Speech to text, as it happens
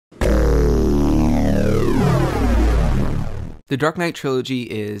The Dark Knight trilogy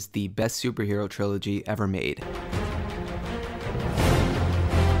is the best superhero trilogy ever made.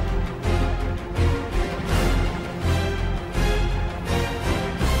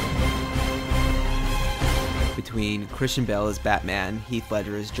 Between Christian Bale as Batman, Heath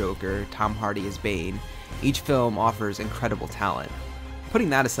Ledger as Joker, Tom Hardy as Bane, each film offers incredible talent. Putting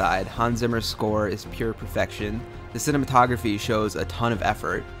that aside, Hans Zimmer's score is pure perfection, the cinematography shows a ton of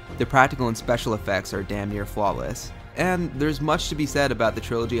effort, the practical and special effects are damn near flawless, and there's much to be said about the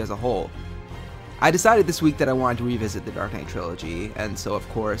trilogy as a whole. I decided this week that I wanted to revisit the Dark Knight trilogy, and so of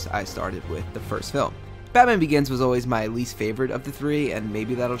course I started with the first film. Batman Begins was always my least favorite of the three, and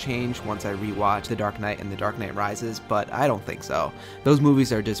maybe that'll change once I rewatch The Dark Knight and The Dark Knight Rises, but I don't think so. Those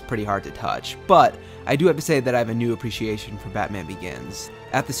movies are just pretty hard to touch, but I do have to say that I have a new appreciation for Batman Begins.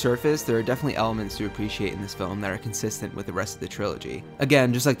 At the surface, there are definitely elements to appreciate in this film that are consistent with the rest of the trilogy.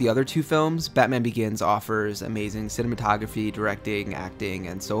 Again, just like the other two films, Batman Begins offers amazing cinematography, directing, acting,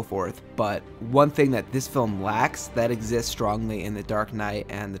 and so forth, but one thing that this film lacks that exists strongly in The Dark Knight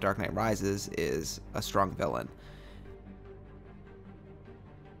and The Dark Knight Rises is a strong villain.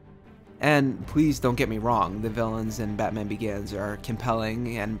 And please don't get me wrong, the villains in Batman Begins are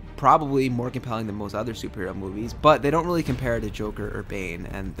compelling and probably more compelling than most other superhero movies, but they don't really compare to Joker or Bane,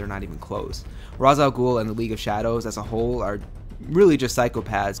 and they're not even close. Ra's al Ghul and the League of Shadows as a whole are really just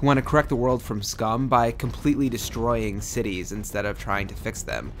psychopaths who want to correct the world from scum by completely destroying cities instead of trying to fix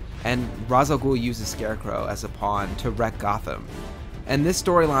them. And Ra's al Ghul uses Scarecrow as a pawn to wreck Gotham. And this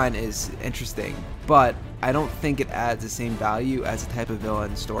storyline is interesting, but I don't think it adds the same value as the type of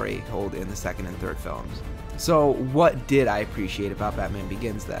villain story told in the second and third films. So what did I appreciate about Batman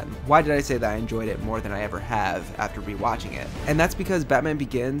Begins then? Why did I say that I enjoyed it more than I ever have after rewatching it? And that's because Batman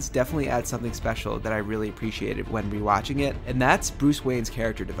Begins definitely adds something special that I really appreciated when rewatching it, and that's Bruce Wayne's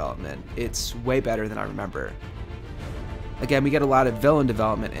character development. It's way better than I remember. Again, we get a lot of villain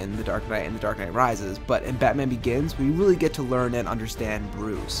development in The Dark Knight and The Dark Knight Rises, but in Batman Begins, we really get to learn and understand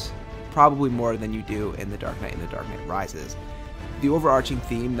Bruce. Probably more than you do in The Dark Knight and The Dark Knight Rises. The overarching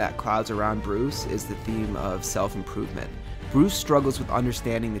theme that clouds around Bruce is the theme of self-improvement. Bruce struggles with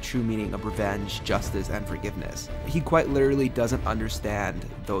understanding the true meaning of revenge, justice, and forgiveness. He quite literally doesn't understand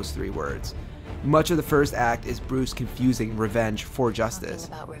those three words. Much of the first act is Bruce confusing revenge for justice.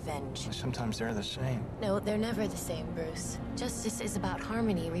 About revenge. Sometimes they're the same. No, they're never the same, Bruce. Justice is about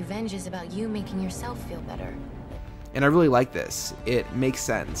harmony. Revenge is about you making yourself feel better. And I really like this. It makes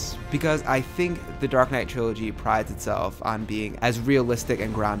sense, because I think the Dark Knight trilogy prides itself on being as realistic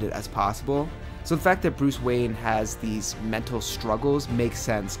and grounded as possible. So the fact that Bruce Wayne has these mental struggles makes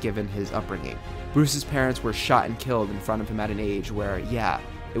sense given his upbringing. Bruce's parents were shot and killed in front of him at an age where, yeah,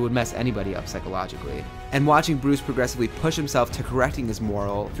 it would mess anybody up psychologically. And watching Bruce progressively push himself to correcting his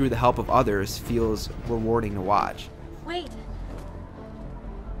moral through the help of others feels rewarding to watch. Wait.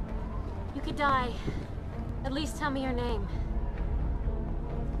 You could die. At least tell me your name.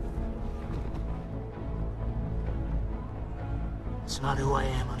 It's not who I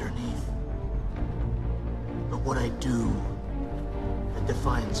am underneath, but what I do that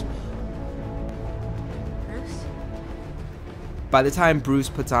defines me. Bruce? By the time Bruce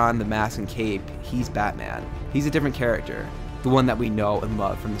puts on the mask and cape, he's Batman. He's a different character, the one that we know and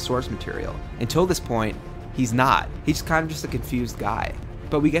love from the source material. Until this point, he's not. He's kind of just a confused guy.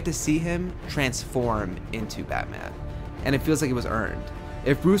 But we get to see him transform into Batman, and it feels like it was earned.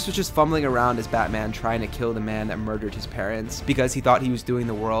 If Bruce was just fumbling around as Batman trying to kill the man that murdered his parents because he thought he was doing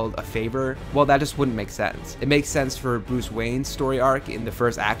the world a favor, well, that just wouldn't make sense. It makes sense for Bruce Wayne's story arc in the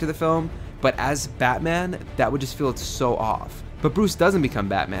first act of the film, but as Batman, that would just feel so off. But Bruce doesn't become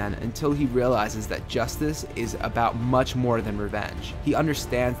Batman until he realizes that justice is about much more than revenge. He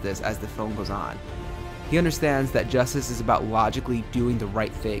understands this as the film goes on. He understands that justice is about logically doing the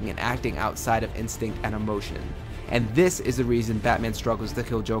right thing and acting outside of instinct and emotion. And this is the reason Batman struggles to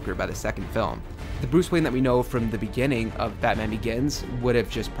kill Joker by the second film. The Bruce Wayne that we know from the beginning of Batman Begins would have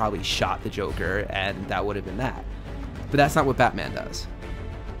just probably shot the Joker, and that would have been that. But that's not what Batman does.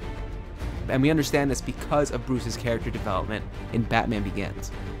 And we understand this because of Bruce's character development in Batman Begins.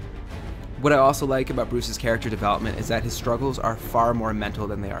 What I also like about Bruce's character development is that his struggles are far more mental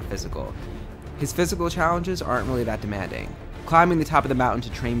than they are physical. His physical challenges aren't really that demanding. Climbing the top of the mountain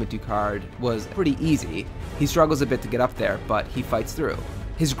to train with Ducard was pretty easy. He struggles a bit to get up there, but he fights through.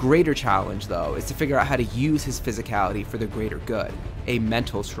 His greater challenge, though, is to figure out how to use his physicality for the greater good. A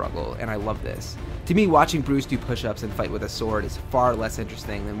mental struggle, and I love this. To me, watching Bruce do push-ups and fight with a sword is far less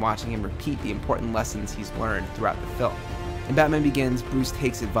interesting than watching him repeat the important lessons he's learned throughout the film. In Batman Begins, Bruce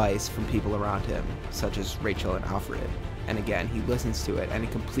takes advice from people around him, such as Rachel and Alfred. And again, he listens to it, and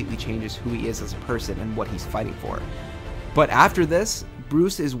it completely changes who he is as a person and what he's fighting for. But after this,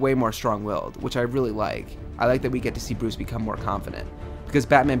 Bruce is way more strong-willed, which I really like. I like that we get to see Bruce become more confident, because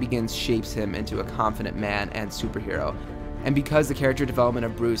Batman Begins shapes him into a confident man and superhero. And because the character development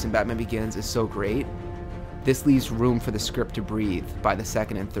of Bruce in Batman Begins is so great, this leaves room for the script to breathe by the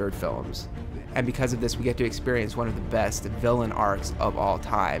second and third films. And because of this, we get to experience one of the best villain arcs of all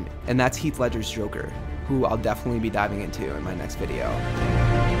time, and that's Heath Ledger's Joker, who I'll definitely be diving into in my next video.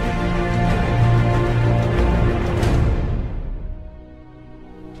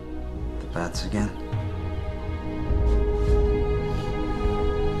 The bats again?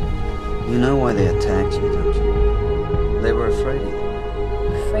 You know why they attacked you, don't you? They were afraid of you.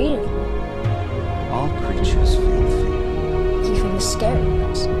 Afraid of you? All creatures feel fear. Even the scary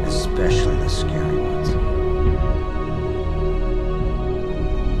ones. Especially the scary ones.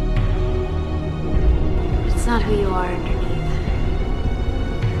 It's not who you are underneath.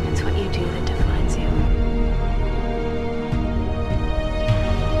 It's what you do that defines you.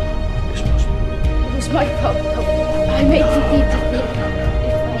 It was my fault. I made the deed to think.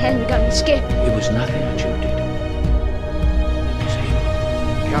 If I hadn't gotten scared. It was nothing that you did. It was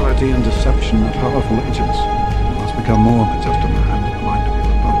him. Reality and deception are powerful agents. You must become more than just a man with the mind of your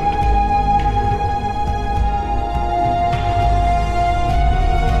opponent.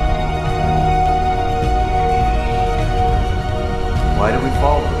 Why do we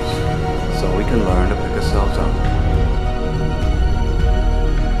fall, Bruce? So we can learn to pick ourselves up.